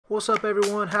What's up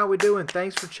everyone, how we doing?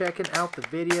 Thanks for checking out the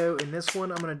video. In this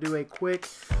one I'm going to do a quick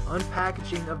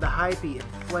unpackaging of the Highpi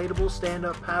inflatable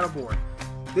stand-up paddleboard.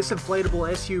 This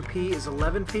inflatable SUP is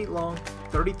 11 feet long,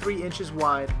 33 inches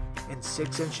wide, and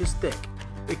 6 inches thick.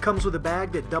 It comes with a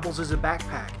bag that doubles as a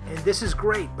backpack, and this is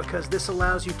great because this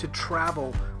allows you to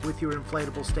travel with your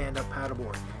inflatable stand-up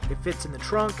paddleboard. It fits in the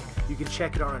trunk, you can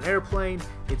check it on an airplane,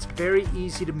 it's very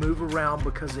easy to move around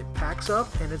because it packs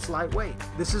up and it's lightweight.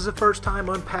 This is the first time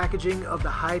unpackaging of the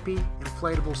Highpi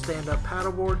inflatable stand-up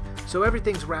paddleboard, so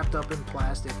everything's wrapped up in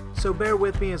plastic, so bear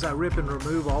with me as I rip and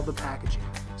remove all the packaging.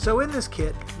 So in this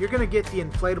kit, you're going to get the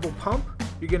inflatable pump,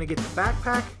 you're going to get the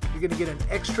backpack, you're going to get an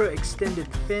extra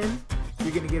extended fin,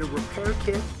 you're going to get a repair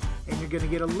kit, and you're going to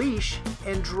get a leash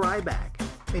and dry bag.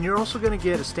 And you're also going to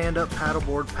get a stand-up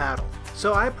paddleboard paddle.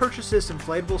 So I purchased this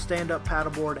inflatable stand-up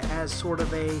paddleboard as sort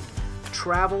of a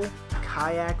travel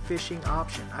kayak fishing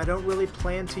option. I don't really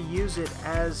plan to use it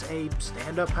as a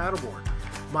stand-up paddleboard.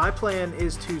 My plan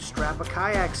is to strap a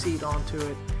kayak seat onto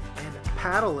it and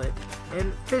paddle it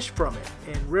and fish from it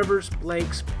in rivers,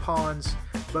 lakes, ponds,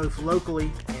 both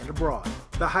locally and abroad.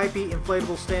 The Highpi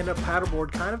inflatable stand-up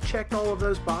paddleboard kind of checked all of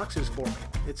those boxes for me.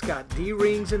 It's got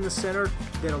D-rings in the center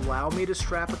that allow me to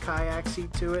strap a kayak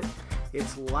seat to it.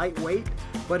 It's lightweight,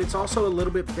 but it's also a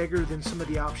little bit bigger than some of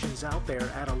the options out there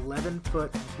at 11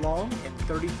 foot long and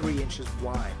 33 inches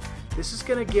wide. This is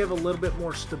going to give a little bit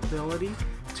more stability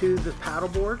to the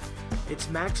paddleboard. Its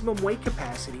maximum weight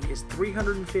capacity is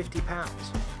 350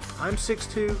 pounds. I'm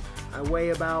 6'2", I weigh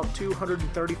about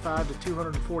 235 to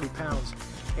 240 pounds,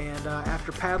 and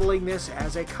after paddling this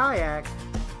as a kayak,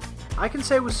 I can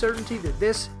say with certainty that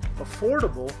this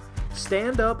affordable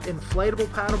stand-up inflatable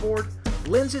paddleboard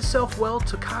lends itself well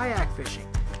to kayak fishing.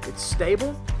 It's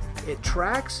stable, it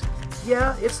tracks,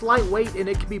 yeah, it's lightweight and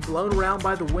it can be blown around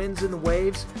by the winds and the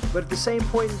waves, but at the same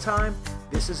point in time,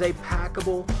 this is a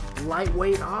packable,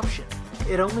 lightweight option.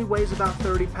 It only weighs about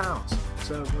 30 pounds.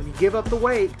 So when you give up the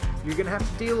weight, you're going to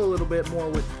have to deal a little bit more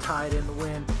with the tide and the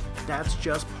wind. That's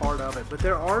just part of it. But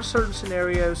there are certain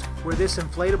scenarios where this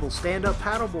inflatable stand-up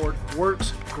paddleboard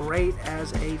works great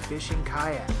as a fishing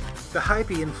kayak. The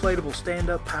Highpi inflatable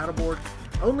stand-up paddleboard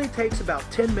only takes about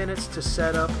 10 minutes to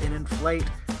set up and inflate.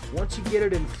 Once you get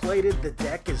it inflated, the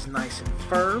deck is nice and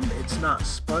firm, it's not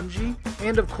spongy,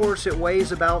 and of course it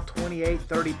weighs about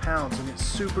 28-30 pounds and it's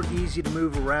super easy to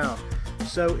move around.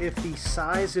 So if the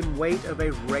size and weight of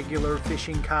a regular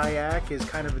fishing kayak is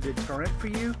kind of a deterrent for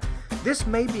you, this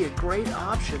may be a great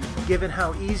option given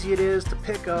how easy it is to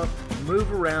pick up and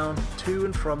move around to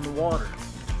and from the water.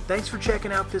 Thanks for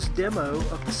checking out this demo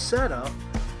of the setup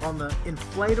on the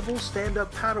inflatable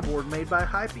stand-up paddleboard made by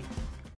Highpi.